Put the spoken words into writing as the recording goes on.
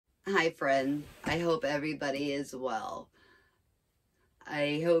Hi friend, I hope everybody is well.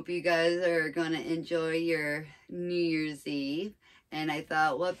 I hope you guys are going to enjoy your New Year's Eve, and I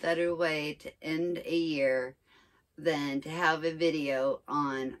thought what better way to end a year than to have a video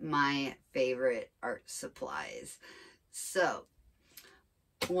on my favorite art supplies. So,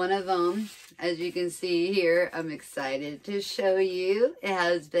 one of them, as you can see here, I'm excited to show you. It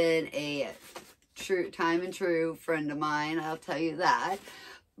has been a time and true friend of mine, I'll tell you that.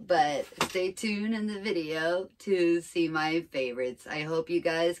 But stay tuned in the video to see my favorites. I hope you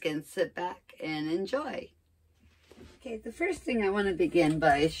guys can sit back and enjoy. Okay, the first thing I want to begin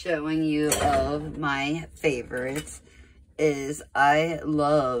by showing you of my favorites is I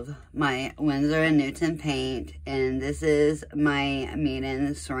love my Winsor & Newton paint, and this is my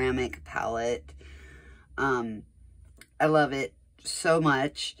Maiden ceramic palette. I love it so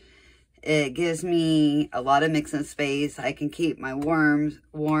much. It gives me a lot of mixing space. I can keep my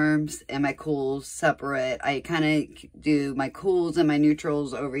warms and my cools separate. I kind of do my cools and my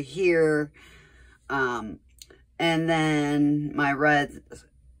neutrals over here. And then my reds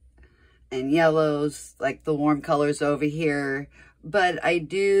and yellows, like the warm colors over here. But I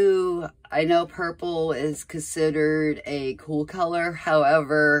know purple is considered a cool color.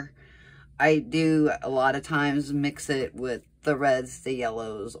 However, I do a lot of times mix it with the reds, the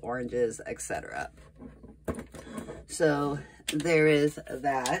yellows, oranges, etc. So there is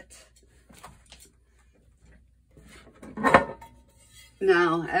that.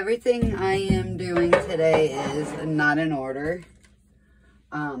 Now, everything I am doing today is not in order.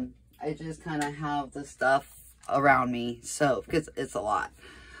 I just kind of have the stuff around me, so, because it's a lot.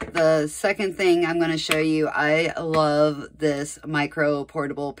 The second thing I'm going to show you, I love this micro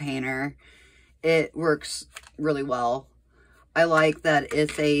portable painter. It works really well. I like that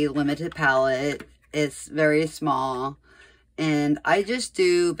it's a limited palette. It's very small. And I just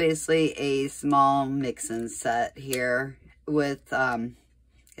do basically a small mix-and set here with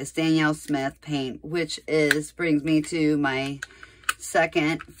it's Danielle Smith paint, which brings me to my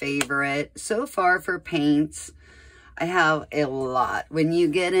second favorite. So far for paints, I have a lot. When you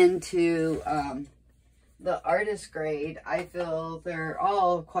get into the artist grade, I feel they're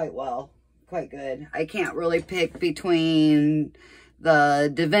all quite good. I can't really pick between the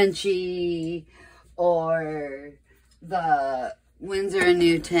Da Vinci or the Winsor &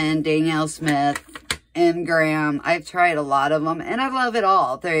 Newton, Danielle Smith, M. Graham. I've tried a lot of them and I love it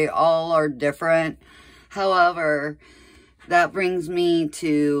all. They all are different. However, that brings me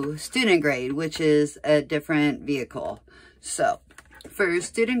to student grade, which is a different vehicle. So for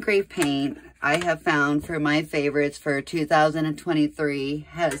student grade paint, I have found for my favorites for 2023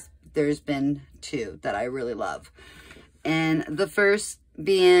 there's been two that I really love. And the first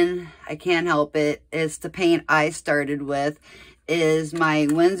being, I can't help it, is the paint I started with, is my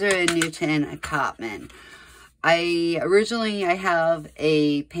Winsor & Newton Cotman. I have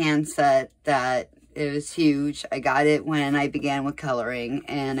a pan set that is huge. I got it when I began with coloring,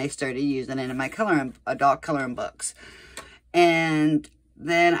 and I started using it in my adult coloring books. And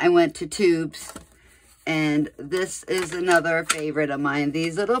then I went to tubes. And this is another favorite of mine.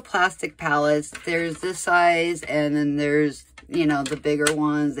 These little plastic palettes, there's this size, and then there's, you know, the bigger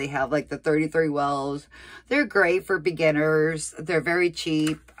ones. They have like the 33 wells. They're great for beginners. They're very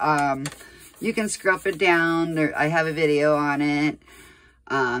cheap. You can scruff it down. I have a video on it.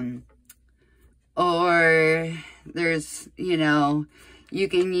 Or there's, you know, you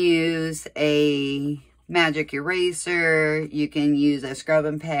can use a magic eraser, you can use a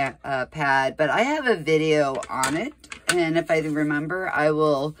scrubbing pad, but I have a video on it, and if I remember, I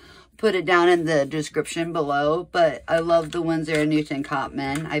will put it down in the description below. But I love the Winsor & Newton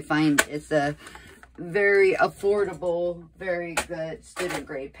Cotman. I find it's a very affordable, very good student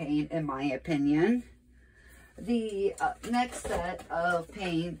grade paint, in my opinion. The next set of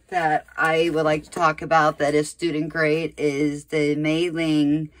paint that I would like to talk about that is student grade is the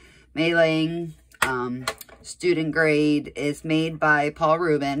Mailing student grade. Is made by Paul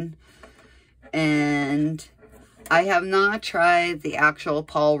Rubin, and I have not tried the actual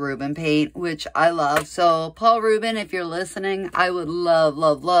Paul Rubin paint, which I love. So Paul Rubin, if you're listening, I would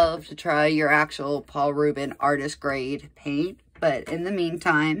love to try your actual Paul Rubin artist grade paint. But in the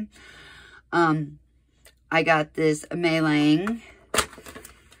meantime, I got this Mailing,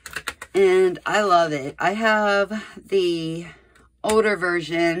 and I love it. I have the older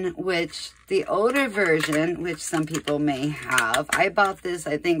version, which some people may have. I bought this,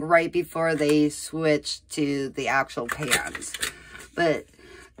 I think, right before they switched to the actual pans. But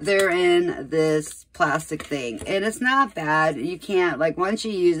they're in this plastic thing, and it's not bad. You can't, like, once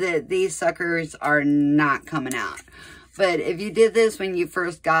you use it, these suckers are not coming out. But if you did this when you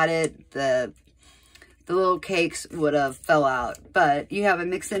first got it, the little cakes would have fell out. But you have a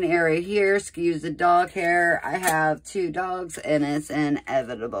mixing area here. Excuse the dog hair. I have 2 dogs and it's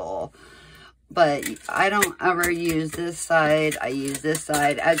inevitable. But I don't ever use this side. I use this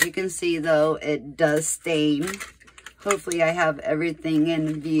side. As you can see though, it does stain. Hopefully I have everything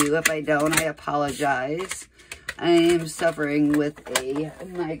in view. If I don't, I apologize. I am suffering with a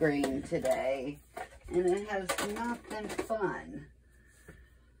migraine today. And it has not been fun.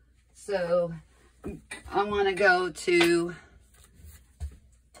 So I want to go to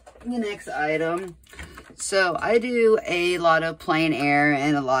the next item. So I do a lot of plein air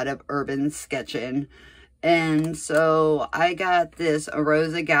and a lot of urban sketching. And so I got this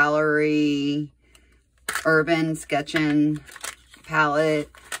Rosa Gallery urban sketching palette.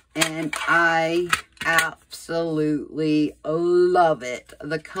 And I absolutely love it.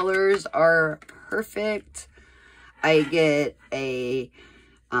 The colors are perfect. I get a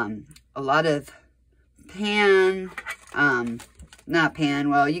lot of pan, not pan,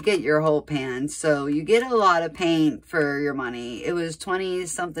 well, you get your whole pan, so you get a lot of paint for your money. It was 20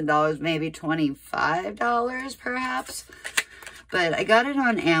 something dollars, maybe $25 perhaps, but I got it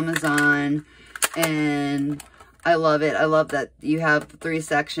on Amazon and I love it. I love that you have 3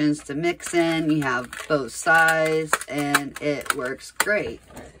 sections to mix in, you have both sides, and it works great.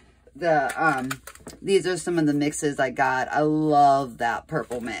 These are some of the mixes I got. I love that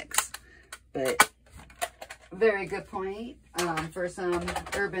purple mix, but very good point for some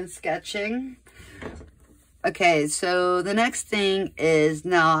urban sketching. Okay, so the next thing is,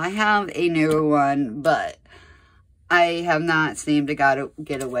 now I have a newer one, but I have not seemed to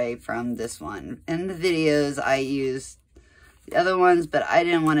get away from this one. In the videos, I used the other ones, but I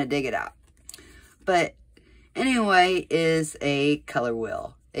didn't want to dig it out. But anyway, is a color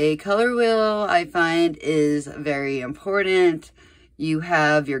wheel. A color wheel, I find, is very important. You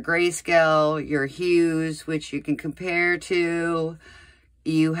have your grayscale, your hues, which you can compare to.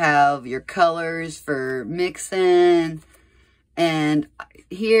 You have your colors for mixing. And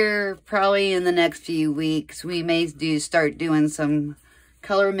here, probably in the next few weeks, we may start doing some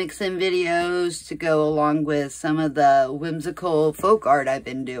color mixing videos to go along with some of the whimsical folk art I've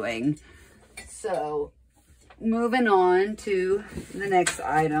been doing. So, moving on to the next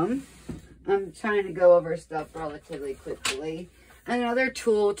item. I'm trying to go over stuff relatively quickly. Another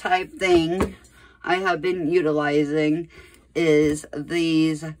tool type thing I have been utilizing is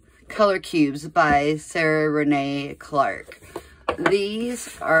these color cubes by Sarah Renee Clark.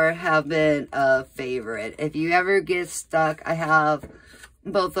 These have been a favorite. If you ever get stuck, I have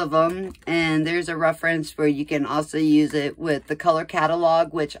both of them, and there's a reference where you can also use it with the color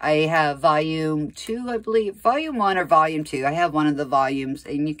catalog, which I have volume 2, I believe, volume 1 or volume 2. I have one of the volumes,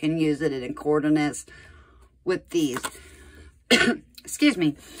 and you can use it in coordinates with these. Excuse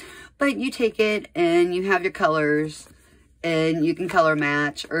me. But you take it and you have your colors and you can color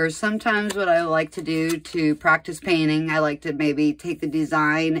match. Or sometimes what I like to do to practice painting, I like to maybe take the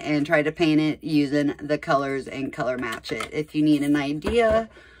design and try to paint it using the colors and color match it. If you need an idea,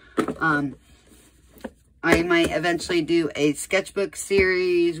 I might eventually do a sketchbook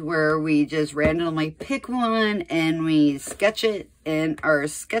series where we just randomly pick one and we sketch it in our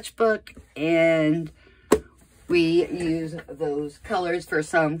sketchbook, and we use those colors for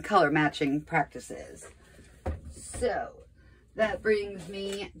some color matching practices. So that brings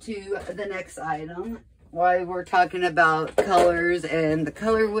me to the next item. While we're talking about colors and the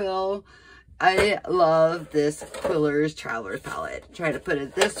color wheel, I love this Quiller's Traveler's Palette. Try to put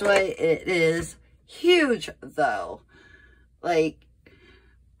it this way. It is huge though. Like,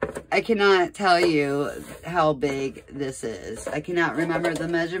 I cannot tell you how big this is. I cannot remember the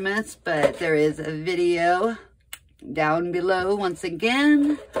measurements, but there is a video down below once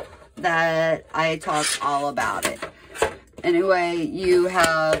again that I talk all about it. Anyway, you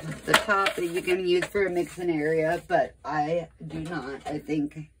have the top that you can use for a mixing area, but I do not. I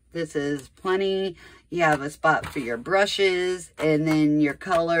think this is plenty. You have a spot for your brushes and then your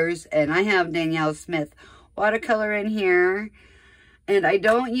colors. And I have Danielle Smith watercolor in here. And I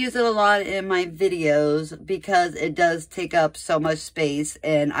don't use it a lot in my videos because it does take up so much space.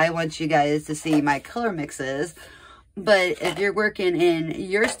 And I want you guys to see my color mixes. But if you're working in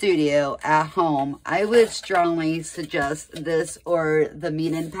your studio at home, I would strongly suggest this or the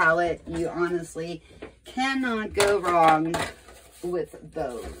Meaden palette. You honestly cannot go wrong with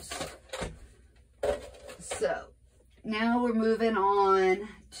those. So, now we're moving on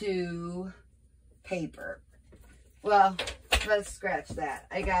to paper. Well, let's scratch that.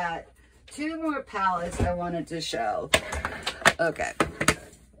 I got 2 more palettes I wanted to show. Okay.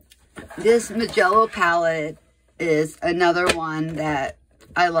 This Magello palette is another one that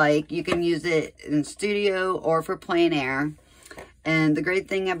I like. You can use it in studio or for plein air. And the great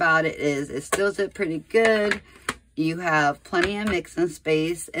thing about it is it stills it pretty good. You have plenty of mixing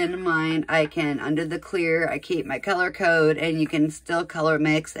space. In mine, I can, under the clear, I keep my color code, and you can still color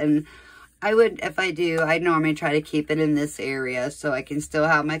mix. And I would, if I do, I normally try to keep it in this area so I can still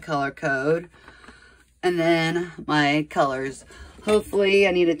have my color code. And then my colors. Hopefully,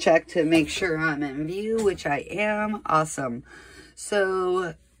 I need to check to make sure I'm in view, which I am. Awesome.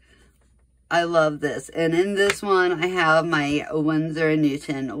 So, I love this. And in this one, I have my Winsor &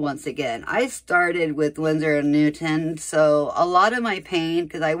 Newton once again. I started with Winsor & Newton, so a lot of my paint,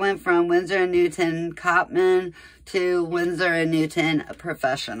 because I went from Winsor & Newton Cotman to Winsor & Newton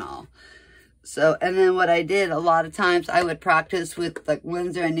Professional. So, and then what I did, a lot of times I would practice with like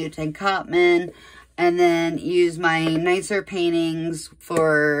Winsor & Newton Cotman, and then use my nicer paintings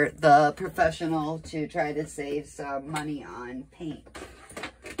for the Professional to try to save some money on paint.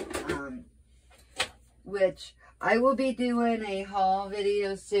 Which I will be doing a haul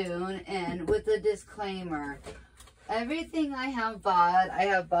video soon, and with a disclaimer, everything I have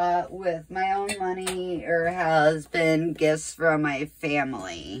bought with my own money or has been gifts from my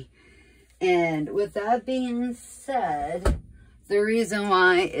family. And with that being said, the reason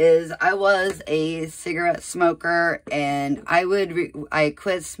why is I was a cigarette smoker, and I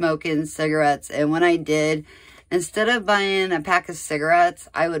quit smoking cigarettes, and when I did, instead of buying a pack of cigarettes,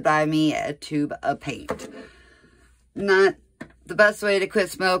 I would buy me a tube of paint. Not the best way to quit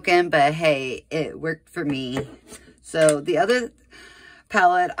smoking, but hey, it worked for me. So the other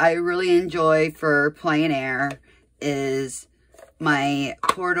palette I really enjoy for plein air is my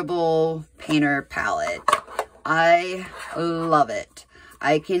portable painter palette. I love it.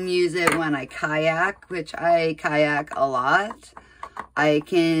 I can use it when I kayak, which I kayak a lot. I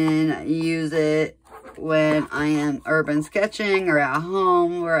can use it when I am urban sketching or at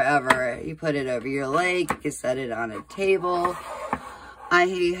home, wherever. You put it over your leg, you can set it on a table.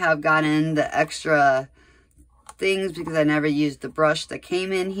 I have gotten the extra things because I never used the brush that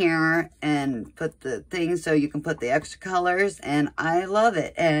came in here, and put the things so you can put the extra colors, and I love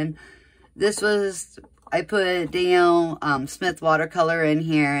it. And this was, I put Danielle Smith watercolor in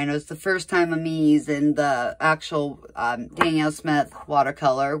here, and it was the first time of me using the actual Danielle Smith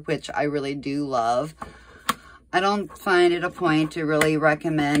watercolor, which I really do love. I don't find it a point to really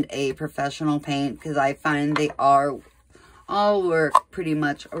recommend a professional paint because I find they all work pretty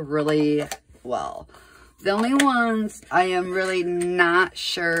much really well. The only ones I am really not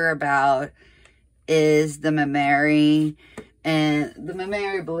sure about is the Mamari and the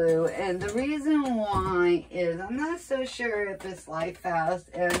Mamari Blue. And the reason why is I'm not so sure if it's life fast.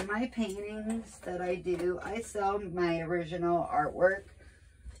 And my paintings that I do, I sell my original artwork.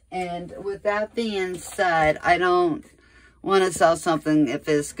 And with that being said, I don't want to sell something if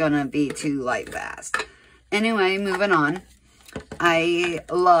it's going to be too light fast. Anyway, moving on. I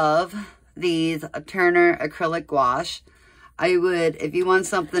love these Turner acrylic gouache. I would, if you want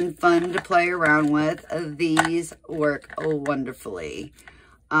something fun to play around with, these work wonderfully.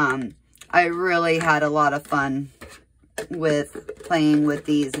 I really had a lot of fun with playing with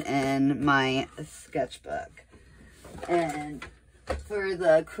these in my sketchbook. And for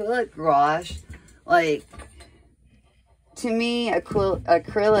the acrylic gouache, like, to me,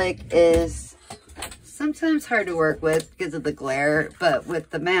 acrylic is sometimes hard to work with because of the glare, but with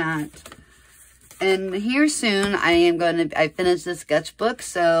the matte, and here soon, I finished the sketchbook,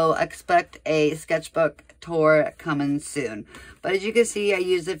 so expect a sketchbook tour coming soon. But as you can see, I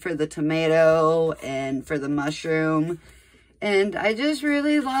use it for the tomato and for the mushroom. And I just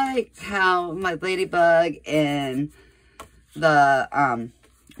really liked how my ladybug and the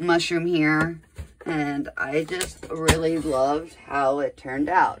mushroom here. And I just really loved how it turned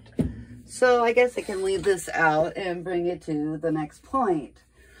out. So I guess I can leave this out and bring it to the next point.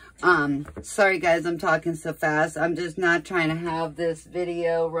 Sorry guys, I'm talking so fast. I'm just not trying to have this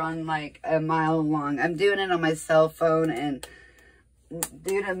video run like a mile long. I'm doing it on my cell phone, and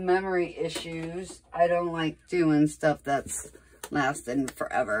due to memory issues, I don't like doing stuff that's lasting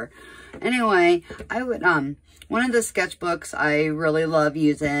forever. Anyway, I would, one of the sketchbooks I really love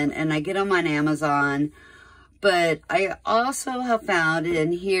using, and I get them on Amazon, but I also have found,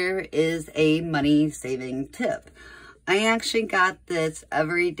 and here is a money saving tip. I actually got this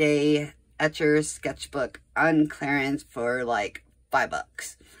Everyday Etcher sketchbook on clearance for like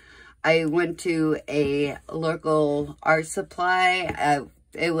 $5. I went to a local art supply.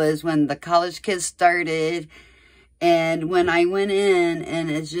 It was when the college kids started. And when I went in,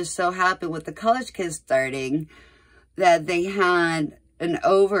 and it just so happened with the college kids starting, that they had an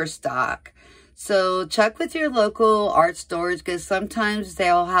overstock. So check with your local art stores because sometimes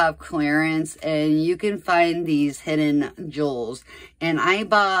they'll have clearance and you can find these hidden jewels. And I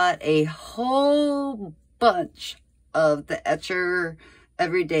bought a whole bunch of the Etcher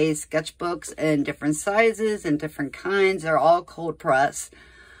Everyday sketchbooks in different sizes and different kinds. They're all cold press,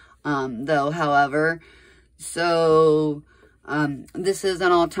 though, however. So this is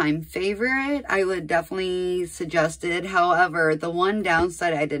an all-time favorite. I would definitely suggest it. However, the one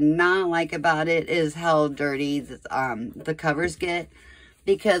downside I did not like about it is how dirty the covers get,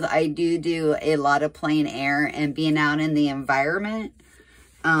 because I do a lot of plein air and being out in the environment,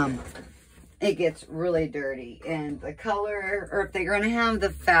 it gets really dirty. And the color, or if they're going to have the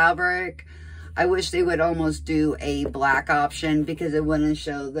fabric, I wish they would almost do a black option because it wouldn't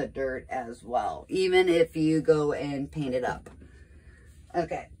show the dirt as well, even if you go and paint it up.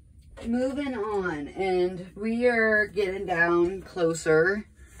 Okay, moving on, and we are getting down closer.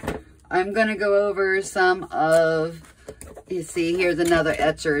 I'm going to go over some of, you see, here's another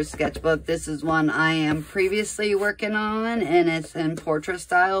Etcher sketchbook. This is one I am previously working on, and it's in portrait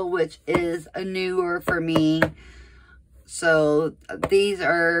style, which is a newer for me. So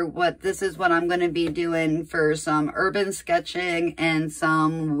this is what I'm going to be doing for some urban sketching and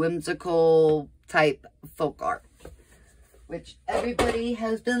some whimsical type folk art, which everybody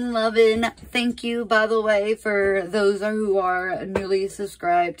has been loving. Thank you, by the way, for those who are newly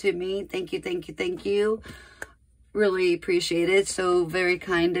subscribed to me. Thank you, thank you, thank you. Really appreciate it. So very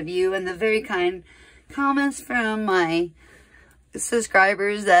kind of you, and the very kind comments from my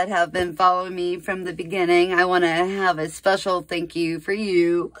subscribers that have been following me from the beginning. I want to have a special thank you for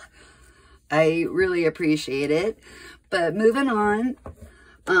you. I really appreciate it. But moving on,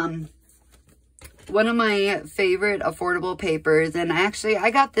 one of my favorite affordable papers, and actually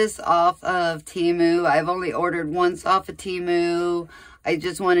I got this off of Temu. I've only ordered once off of Temu. I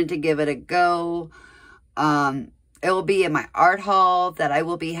just wanted to give it a go. It will be in my art haul that I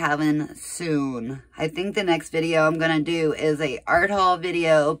will be having soon. I think the next video I'm going to do is a art haul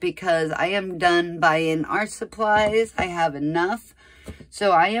video because I am done buying art supplies. I have enough.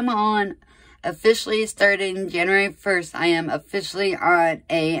 So I am on, officially starting January 1st, I am officially on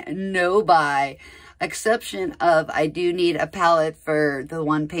a no buy. Exception of, I do need a palette for the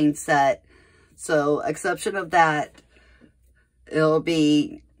one paint set. So exception of that, it'll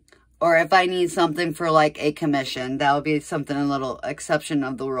be, or if I need something for like a commission, that will be something, a little exception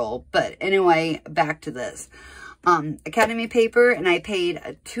of the rule. But anyway, back to this. Academy paper, and I paid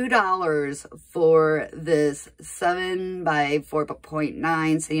 $2 for this 7 by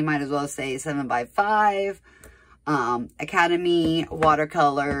 4.9, so you might as well say 7 by 5. Academy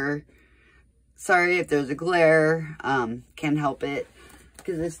watercolor. Sorry if there's a glare, can't help it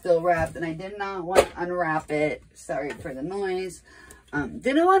because it's still wrapped and I did not want to unwrap it. Sorry for the noise.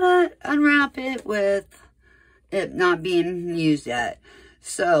 Didn't want to unwrap it with it not being used yet.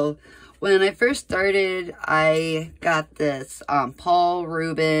 So when I first started, I got this Paul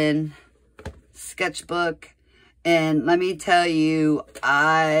Rubin sketchbook, and let me tell you,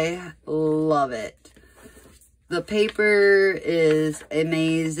 I love it. The paper is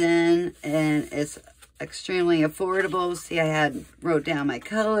amazing and it's extremely affordable. See, I wrote down my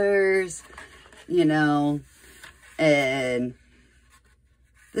colors, you know, and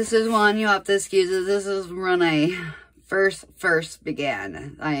this is one you have to excuse it. This is when I first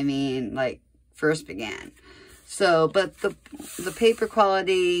began. I mean, like, first began. So, but the paper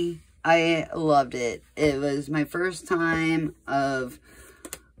quality, I loved it. It was my first time of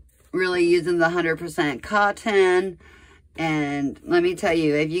really using the 100% cotton. And let me tell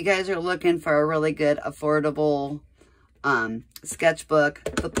you, if you guys are looking for a really good, affordable sketchbook,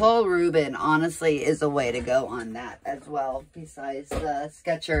 the Paul Rubin honestly is a way to go on that as well, besides the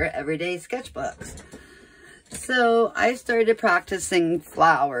Sketcher Everyday Sketchbooks. So I started practicing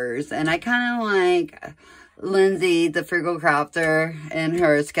flowers, and I kind of like Lindsay, the Frugal Crafter, and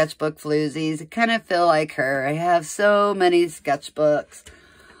her sketchbook floozies. I kind of feel like her. I have so many sketchbooks,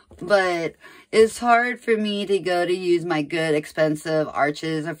 but it's hard for me to go to use my good, expensive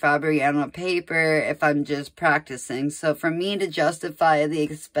Arches or Fabriano paper if I'm just practicing. So for me to justify the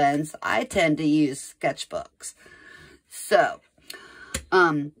expense, I tend to use sketchbooks. So,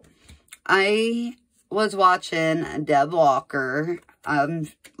 I was watching Deb Walker. A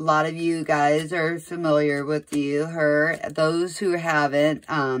lot of you guys are familiar with her. Those who haven't,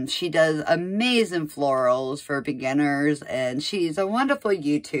 she does amazing florals for beginners, and she's a wonderful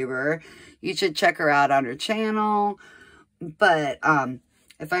YouTuber. You should check her out on her channel. But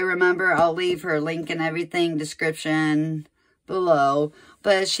if I remember, I'll leave her link and everything description below.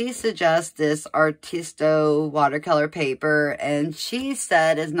 But she suggests this Artisto watercolor paper, and she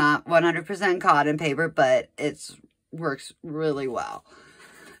said it's not 100% cotton paper, but it works really well.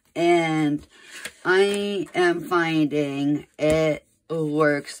 And I am finding it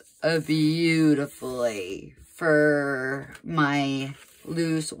works beautifully for my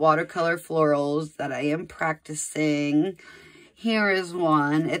loose watercolor florals that I am practicing. Here is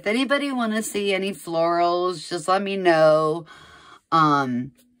one. If anybody want to see any florals, just let me know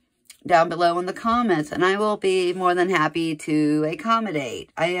down below in the comments, and I will be more than happy to accommodate.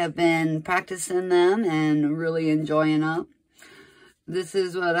 I have been practicing them and really enjoying them. This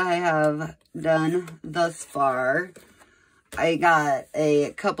is what I have done thus far. I got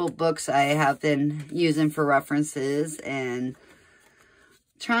a couple books I have been using for references and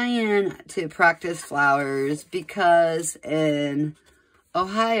trying to practice flowers, because in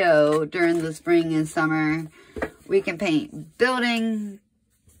Ohio during the spring and summer we can paint buildings,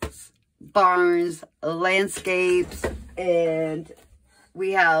 barns, landscapes, and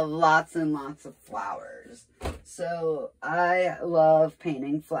we have lots and lots of flowers. So I love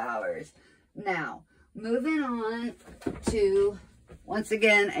painting flowers. Now, moving on to, once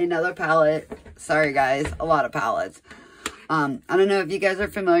again, another palette. Sorry guys, a lot of palettes. I don't know if you guys are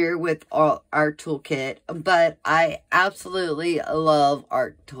familiar with Art Toolkit, but I absolutely love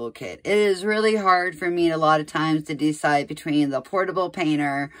Art Toolkit. It is really hard for me a lot of times to decide between the portable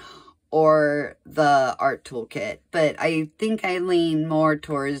painter or the Art Toolkit, but I think I lean more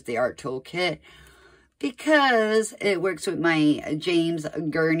towards the Art Toolkit because it works with my James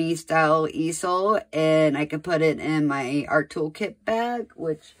Gurney style easel, and I can put it in my Art Toolkit bag,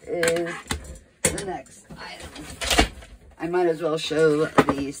 which is the next item. I might as well show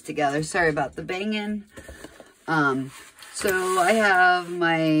these together. Sorry about the banging. So I have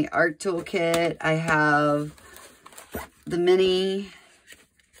my Art Toolkit. I have the mini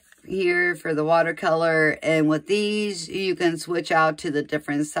here for the watercolor, and with these you can switch out to the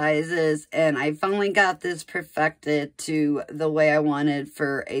different sizes, and I finally got this perfected to the way I wanted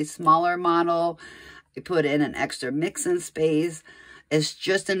for a smaller model. I put in an extra mixing space. It's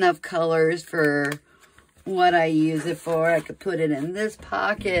just enough colors for what I use it for. I could put it in this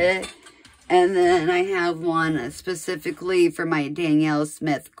pocket, and then I have one specifically for my Danielle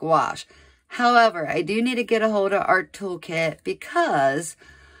Smith gouache. However, I do need to get a hold of Art Toolkit because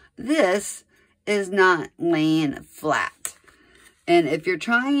this is not laying flat. And if you're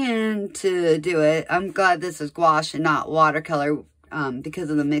trying to do it, I'm glad this is gouache and not watercolor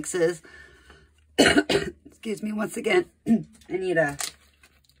because of the mixes. Excuse me once again. I need to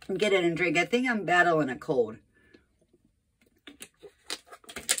get it and drink. I think I'm battling a cold.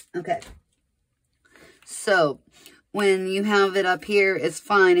 Okay. So, when you have it up here, it's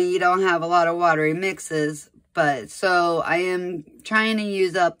fine and you don't have a lot of watery mixes. But, so, I am trying to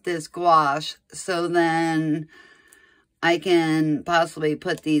use up this gouache so then I can possibly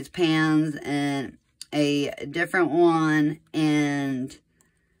put these pans in a different one, and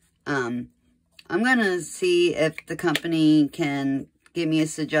I'm going to see if the company can give me a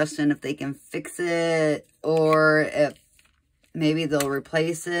suggestion if they can fix it or if maybe they'll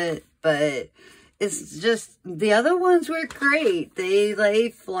replace it. But it's just, the other ones were great. They lay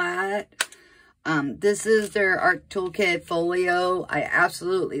flat. This is their Art Toolkit Folio. I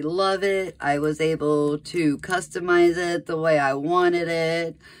absolutely love it. I was able to customize it the way I wanted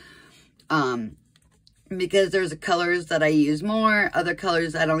it. Because there's colors that I use more, other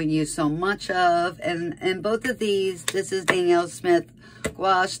colors I don't use so much of. And both of these, this is Danielle Smith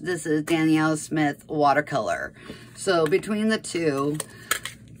gouache, this is Danielle Smith watercolor. So between the two,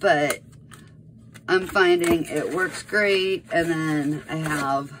 but I'm finding it works great. And then I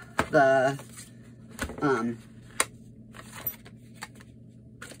have the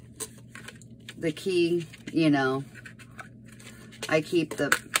key, you know, I keep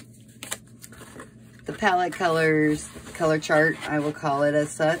the palette colors, color chart, I will call it as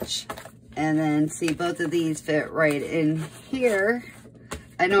such. And then see, both of these fit right in here.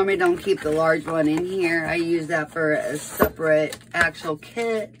 I normally don't keep the large one in here. I use that for a separate actual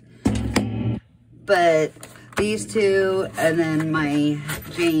kit. But these two, and then my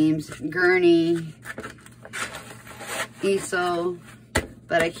James Gurney easel.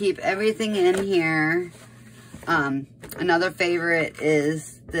 But I keep everything in here. Another favorite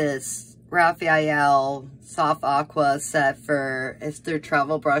is this Raphael Soft Aqua set for, it's their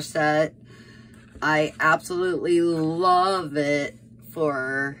travel brush set. I absolutely love it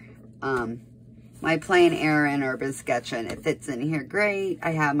for my plain air and urban sketching. It fits in here great.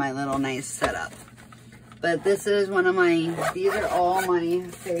 I have my little nice setup. But this is one of my, these are all my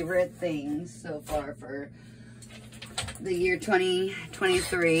favorite things so far for the year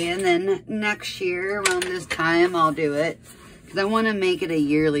 2023, and then next year around this time I'll do it, because I want to make it a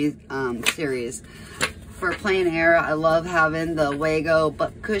yearly series. For plein air, I love having the Wago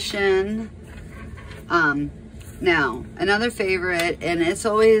butt cushion. Now, another favorite, and it's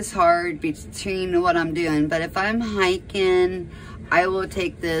always hard between what I'm doing, but if I'm hiking, I will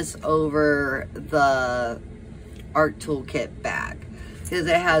take this over the art toolkit bag, because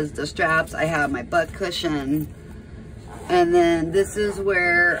it has the straps. I have my butt cushion, and then this is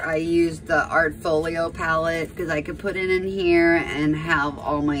where I use the art folio palette, because I can put it in here and have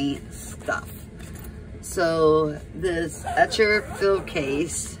all my stuff. So this etcher fill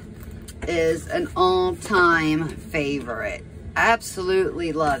case is an all-time favorite.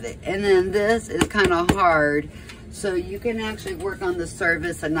 Absolutely love it. And then this is kind of hard, so you can actually work on the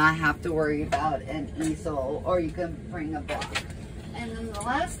surface and not have to worry about an easel, or you can bring a block. And then the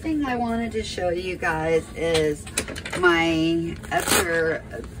last thing I wanted to show you guys is my etcher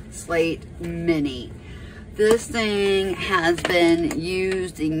slate mini. This thing has been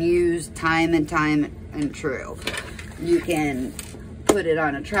used and used time and time and true. You can put it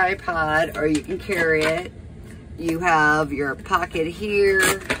on a tripod, or you can carry it. You have your pocket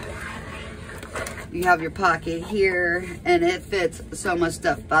here. You have your pocket here, and it fits so much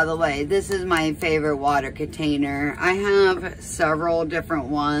stuff. By the way, this is my favorite water container. I have several different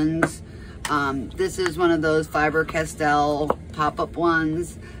ones. This is one of those Faber-Castell pop-up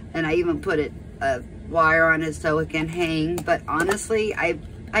ones, and I even put a wire on it so it can hang. But honestly, I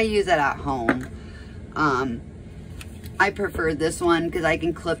use it at home. I prefer this one because I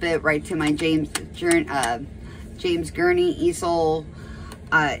can clip it right to my James Gurney easel,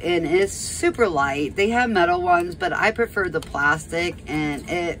 and it's super light. They have metal ones, but I prefer the plastic, and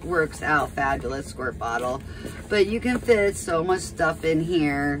it works out fabulous. Squirt bottle, but you can fit so much stuff in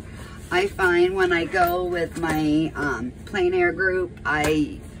here. I find when I go with my plein air group,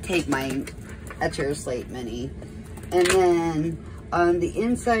 I take my etcher slate mini, and then on the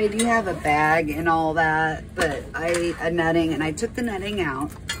inside, you have a bag and all that, but a netting, and I took the netting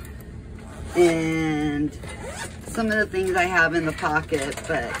out, and some of the things I have in the pocket,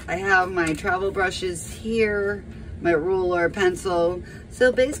 but I have my travel brushes here, my ruler, pencil.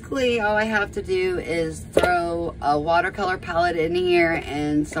 So basically, all I have to do is throw a watercolor palette in here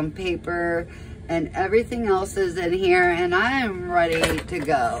and some paper, and everything else is in here, and I am ready to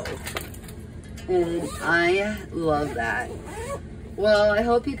go. And I love that. Well, I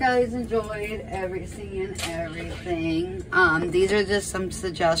hope you guys enjoyed everything and everything. These are just some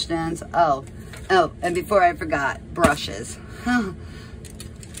suggestions. Oh, and before I forgot, brushes.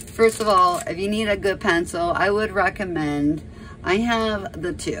 First of all, if you need a good pencil, I would recommend, I have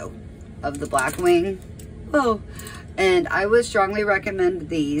the two of the Blackwing. Oh, and I would strongly recommend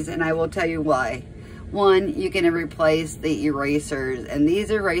these, and I will tell you why. One, you can replace the erasers, and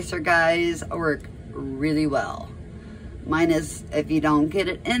these eraser guys work really well. Minus if you don't get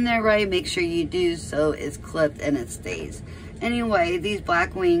it in there right, make sure you do so it's clipped and it stays. Anyway, these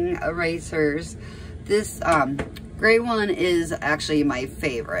Blackwing erasers, this gray one is actually my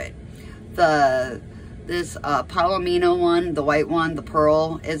favorite. This Palomino one, the white one, the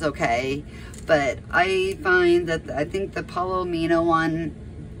pearl, is okay, but I find that I think the Palomino one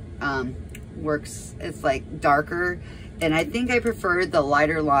works. It's like darker, and I think I prefer the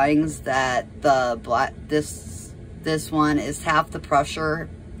lighter lines that the black. This one is half the pressure,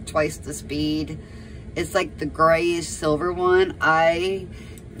 twice the speed. It's like the grayish silver one. I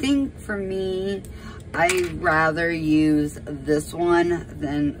think for me, I rather use this one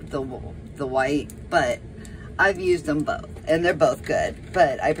than the white, but I've used them both and they're both good,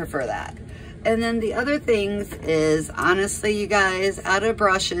 but I prefer that. And then the other things is, honestly, you guys, out of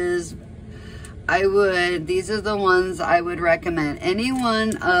brushes, these are the ones I would recommend. Any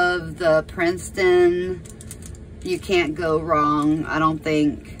one of the Princeton, you can't go wrong, I don't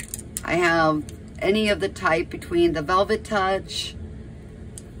think. I have any of the type between the Velvet Touch,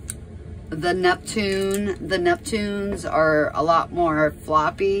 the Neptune. The Neptunes are a lot more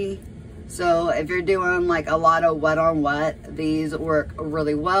floppy. So if you're doing like a lot of wet on wet, these work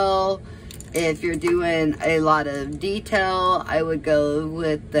really well. If you're doing a lot of detail, I would go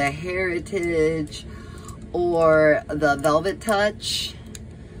with the Heritage or the Velvet Touch.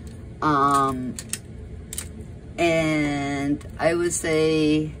 And I would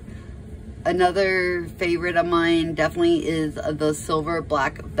say another favorite of mine definitely is the Silver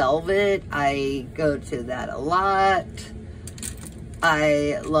Black Velvet. I go to that a lot.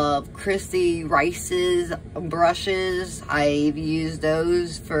 I love Christy Rice's brushes. I've used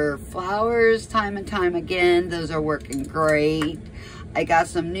those for flowers time and time again. Those are working great. I got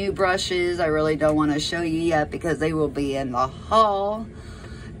some new brushes. I really don't want to show you yet because they will be in the haul.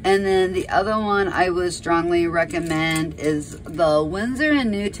 And then the other one I would strongly recommend is the Winsor &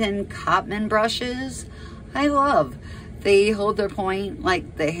 Newton Cotman brushes. I love. They hold their point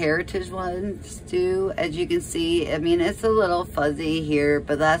like the Heritage ones do. As you can see, I mean, it's a little fuzzy here,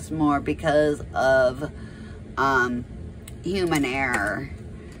 but that's more because of human error.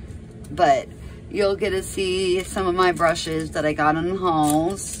 But you'll get to see some of my brushes that I got in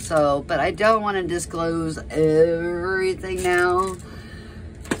hauls. So, but I don't want to disclose everything now.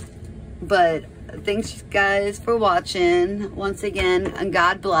 But thanks guys for watching. Once again, and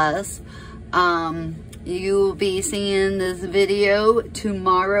God bless. You will be seeing this video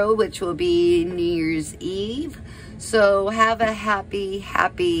tomorrow, which will be New Year's Eve. So have a happy,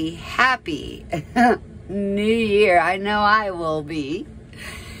 happy, happy New Year. I know I will be.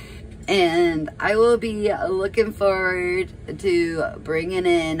 And I will be looking forward to bringing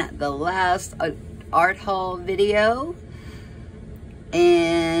in the last art haul video.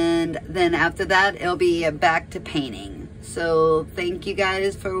 And then after that, it'll be back to painting. So thank you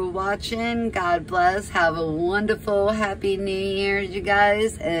guys for watching. God bless. Have a wonderful, happy New Year, you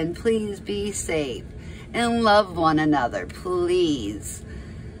guys. And please be safe and love one another, please.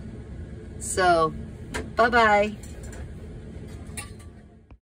 So, bye-bye.